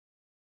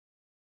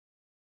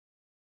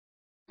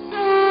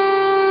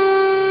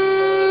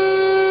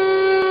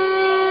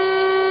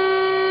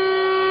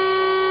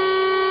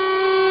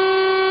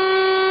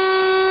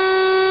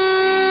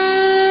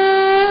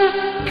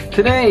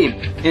Today,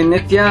 in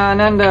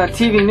Nithyananda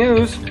TV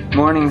News,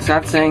 morning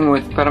satsang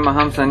with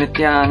Paramahamsa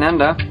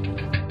Nithyananda,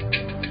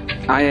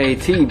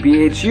 IAT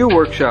BHU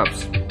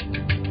workshops,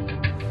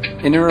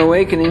 Inner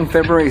Awakening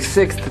February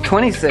 6th to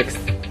 26th,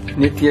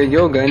 Nitya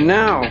Yoga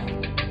Now.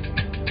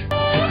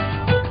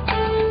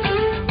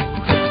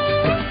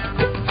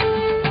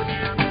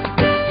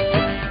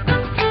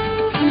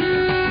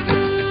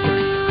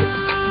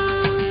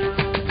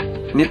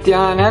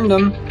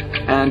 Nithyanandam,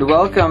 and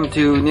welcome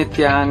to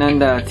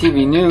Nithyananda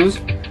TV News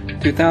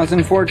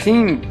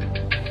 2014.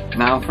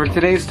 Now for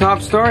today's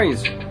top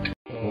stories.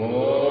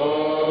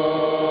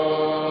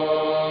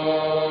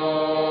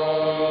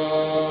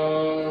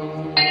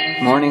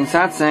 Morning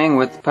satsang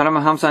with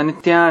Paramahamsa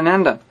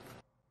Nithyananda.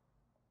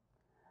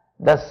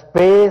 The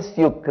space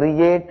you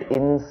create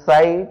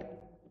inside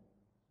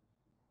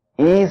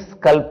is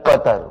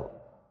Kalpataru.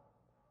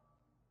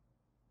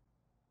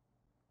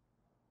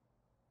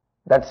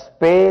 That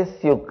space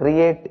you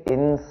create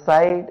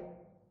inside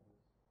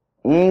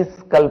is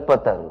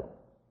Kalpataru.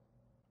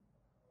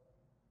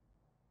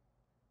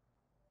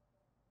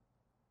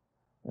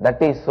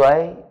 That is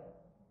why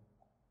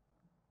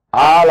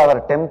all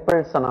our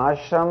temples and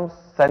ashrams,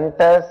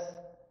 centers,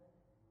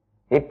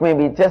 it may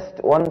be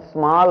just one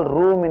small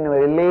room in a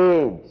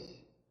village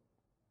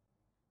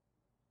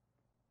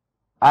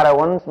or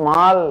one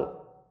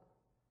small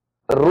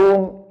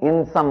room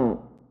in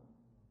some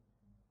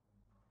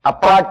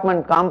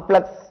apartment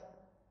complex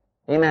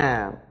in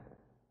a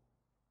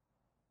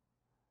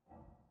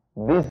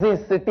busy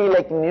city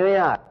like New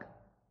York.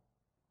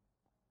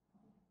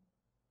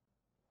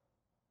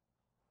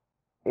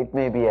 It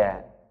may be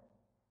a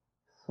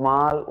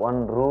small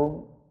one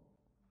room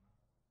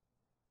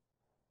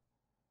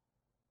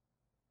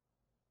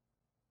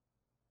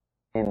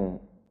in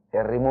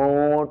a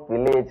remote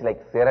village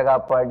like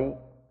Siragapadi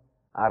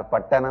or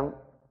Pattanam,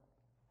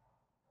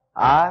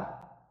 or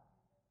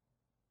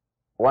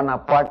one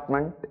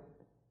apartment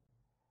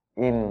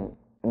in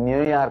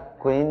New York,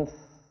 Queens,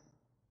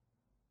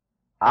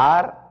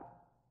 or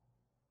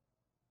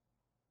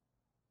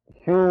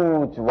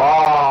huge,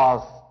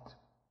 vast,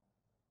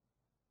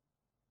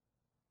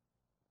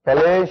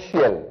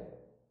 palatial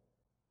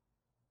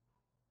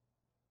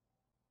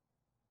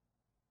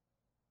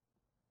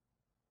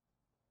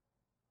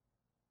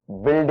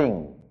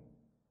building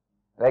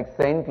like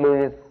St.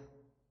 Louis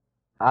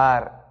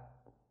or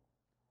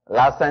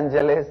Los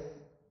Angeles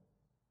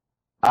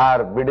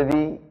or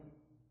Bidadi,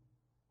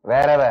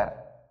 wherever,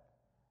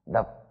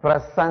 the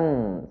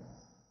presence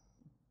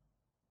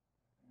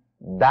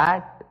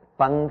that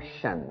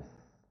functions,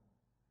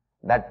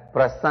 that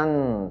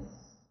presence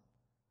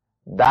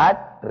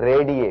that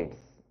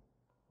radiates,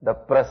 the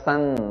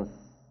presence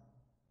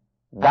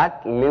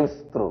that lives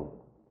through.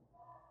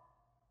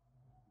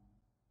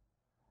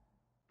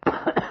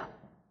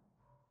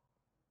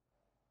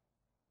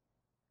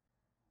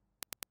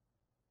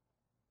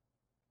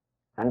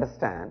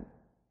 Understand?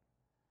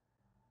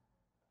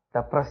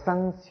 The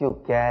presence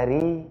you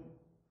carry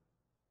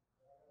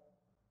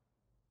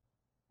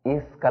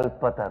is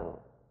Kalpataru.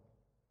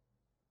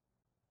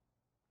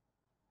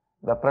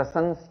 The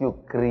presence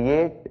you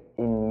create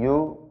in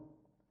you,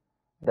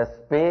 the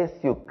space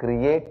you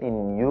create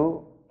in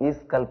you is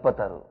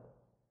Kalpataru.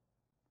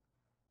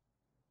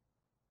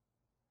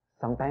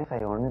 Sometimes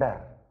I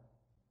wonder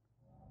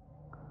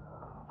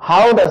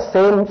how the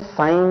same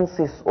science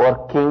is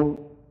working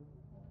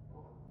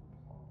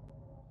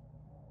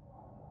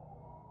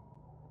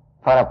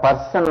for a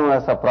person who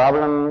has a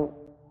problem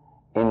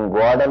in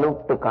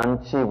Guadalupe to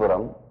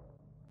Kanchipuram,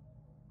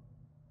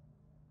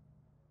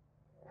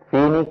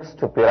 Phoenix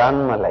to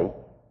Piranmalai,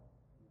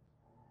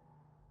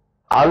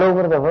 all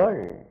over the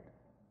world.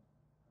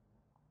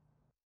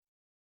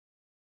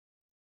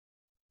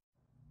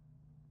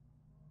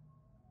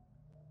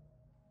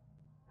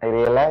 I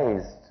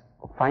realized,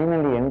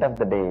 finally, end of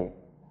the day,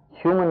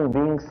 human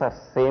beings are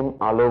same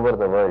all over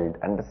the world,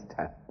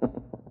 understand?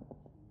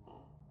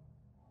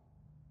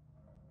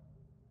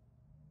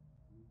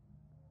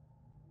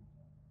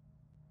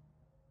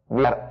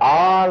 We are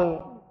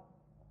all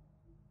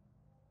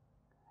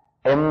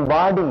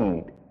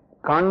embodied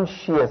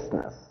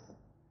consciousness.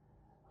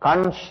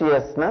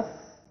 Consciousness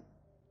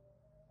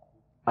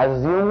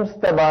assumes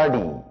the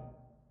body.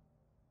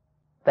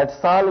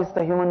 That's all is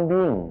the human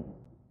being.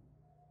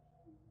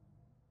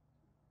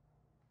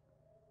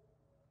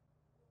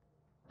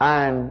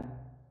 And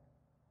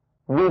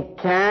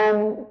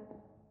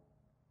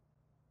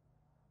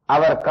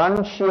our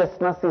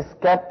consciousness is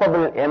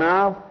capable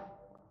enough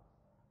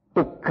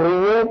to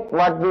create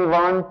what we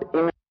want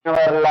in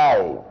our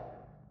life.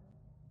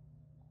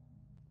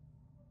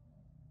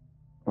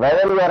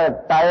 Whether you are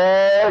a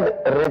tired,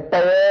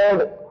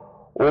 retired,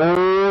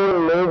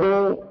 old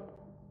lady,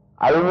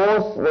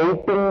 almost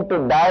waiting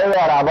to die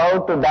or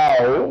about to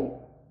die,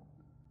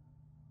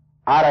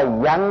 or a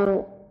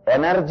young,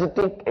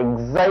 energetic,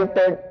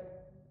 excited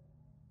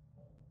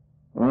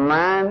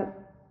man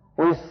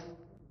who is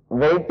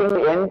waiting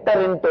to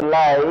enter into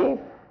life,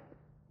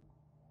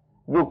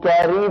 you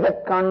carry the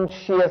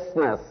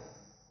consciousness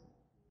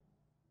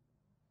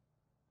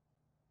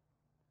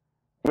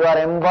You are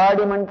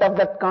embodiment of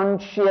that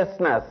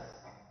consciousness.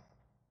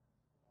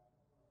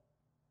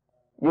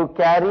 You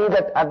carry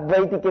that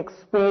Advaitic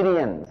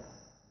experience.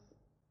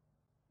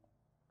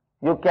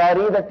 You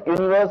carry that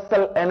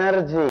universal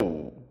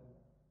energy.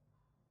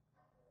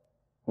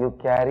 You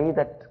carry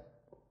that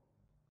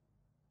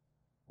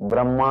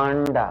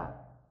Brahmanda.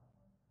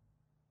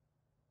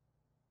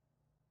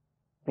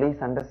 Please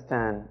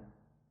understand,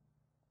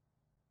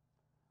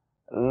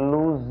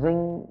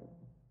 losing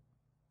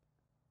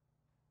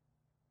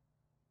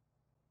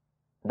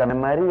the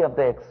memory of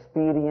the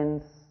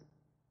experience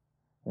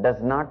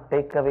does not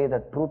take away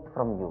the truth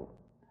from you,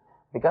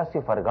 because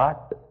you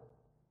forgot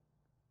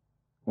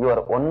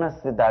your oneness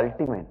with the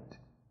ultimate.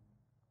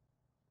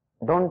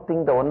 Don't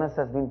think the oneness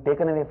has been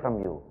taken away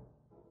from you.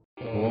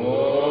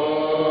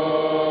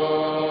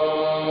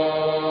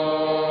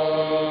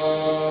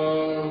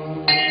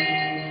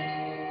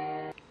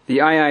 The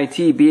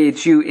IIT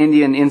BHU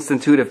Indian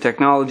Institute of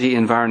Technology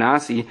in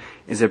Varanasi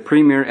is a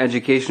premier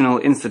educational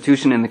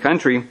institution in the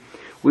country.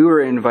 We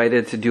were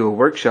invited to do a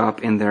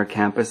workshop in their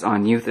campus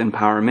on youth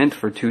empowerment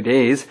for 2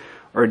 days.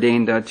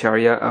 Ordained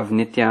Acharya of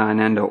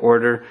Nithyananda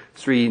order,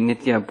 Sri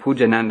Nitya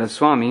Pujananda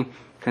Swami,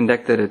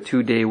 conducted a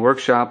 2-day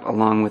workshop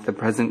along with the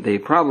present-day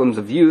problems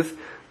of youth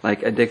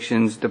like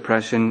addictions,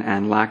 depression,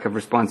 and lack of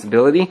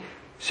responsibility,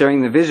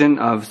 sharing the vision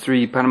of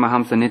Sri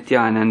Paramahamsa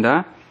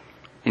Nithyananda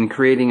in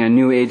creating a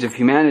new age of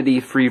humanity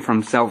free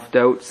from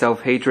self-doubt,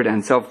 self-hatred,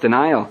 and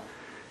self-denial.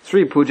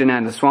 Sri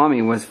Pujananda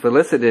Swami was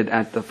felicitated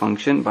at the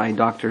function by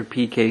Dr.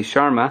 P.K.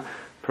 Sharma,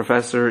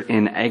 Professor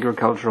in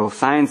Agricultural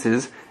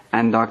Sciences,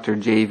 and Dr.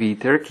 J.V.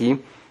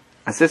 Tirki,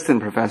 Assistant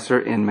Professor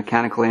in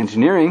Mechanical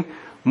Engineering.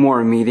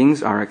 More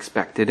meetings are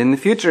expected in the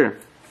future.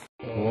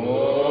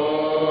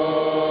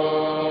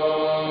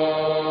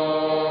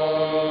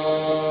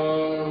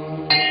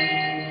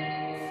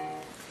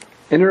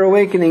 Inner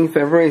Awakening,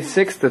 February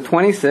 6th to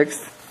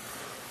 26th.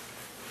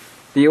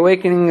 The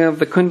awakening of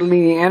the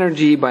Kundalini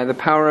energy by the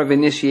power of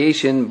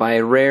initiation by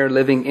a rare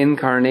living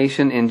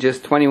incarnation in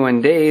just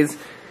 21 days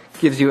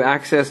gives you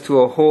access to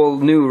a whole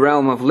new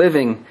realm of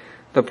living.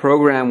 The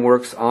program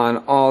works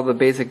on all the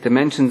basic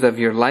dimensions of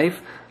your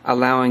life,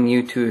 allowing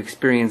you to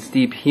experience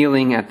deep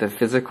healing at the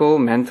physical,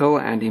 mental,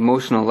 and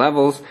emotional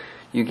levels.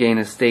 You gain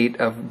a state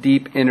of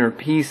deep inner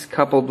peace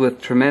coupled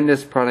with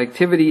tremendous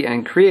productivity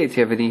and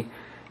creativity.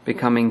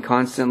 Becoming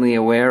constantly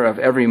aware of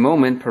every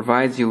moment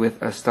provides you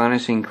with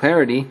astonishing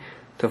clarity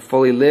to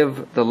fully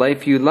live the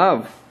life you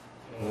love.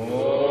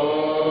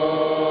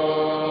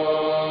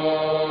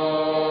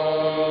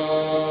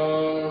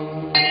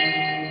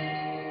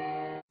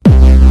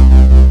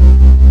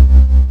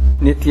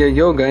 Nitya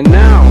Yoga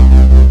now!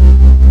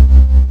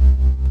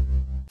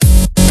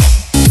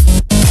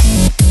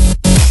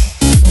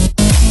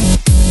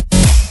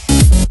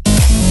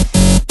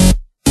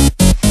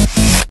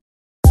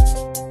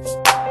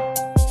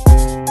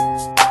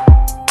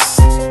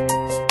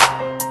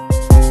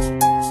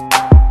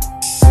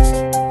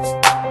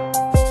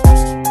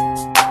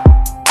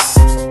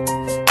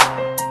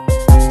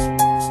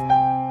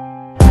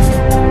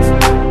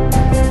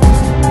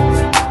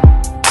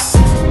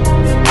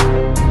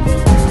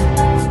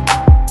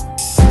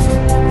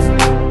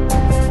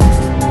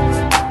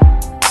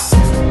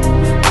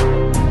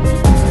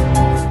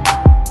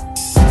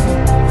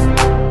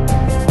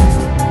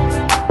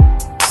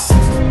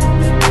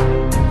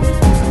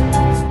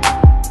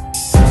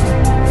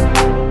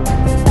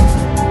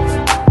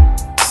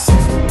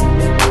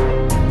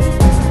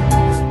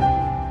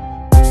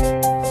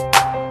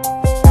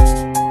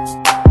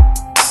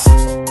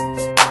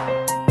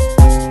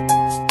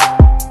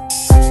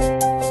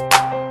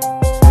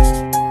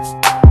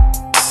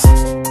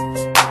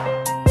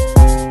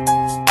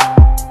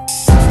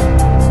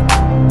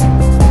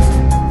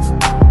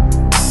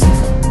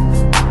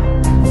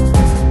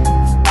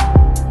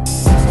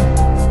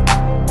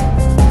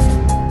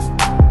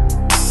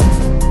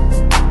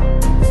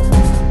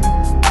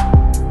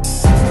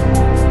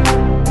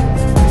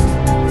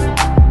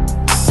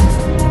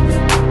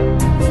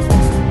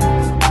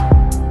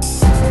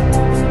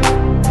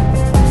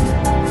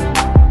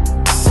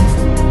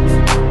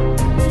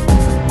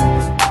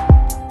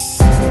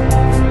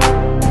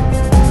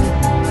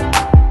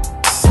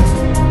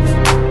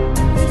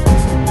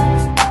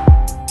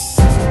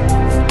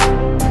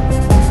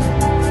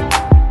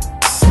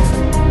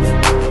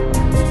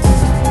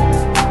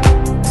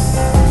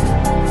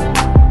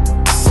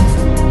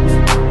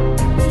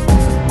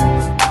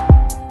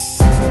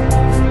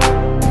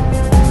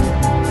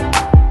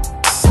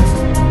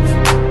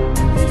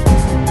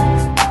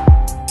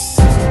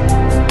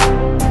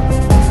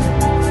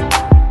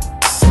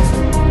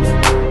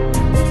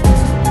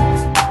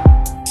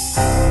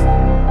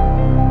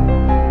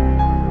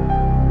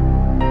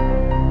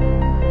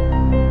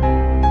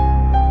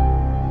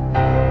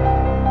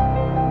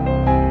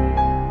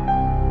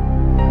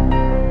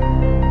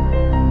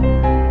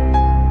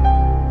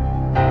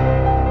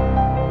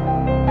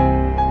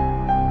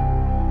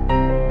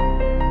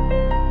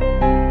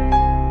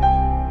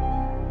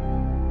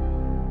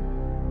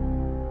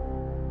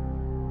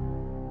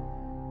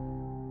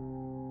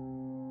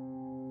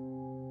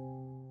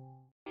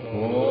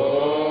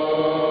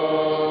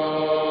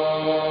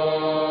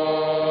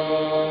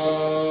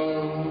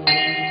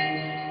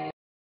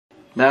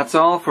 That's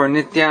all for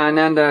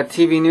Nithyananda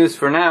TV News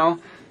for now.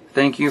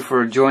 Thank you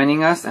for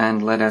joining us,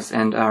 and let us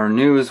end our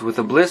news with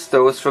a bliss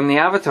dose from the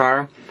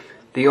Avatar.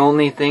 The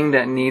only thing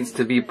that needs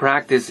to be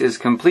practiced is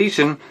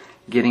completion,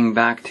 getting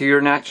back to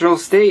your natural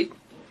state.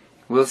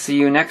 We'll see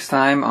you next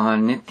time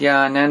on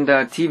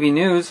Nithyananda TV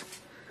News.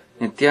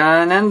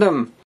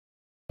 Nithyanandam.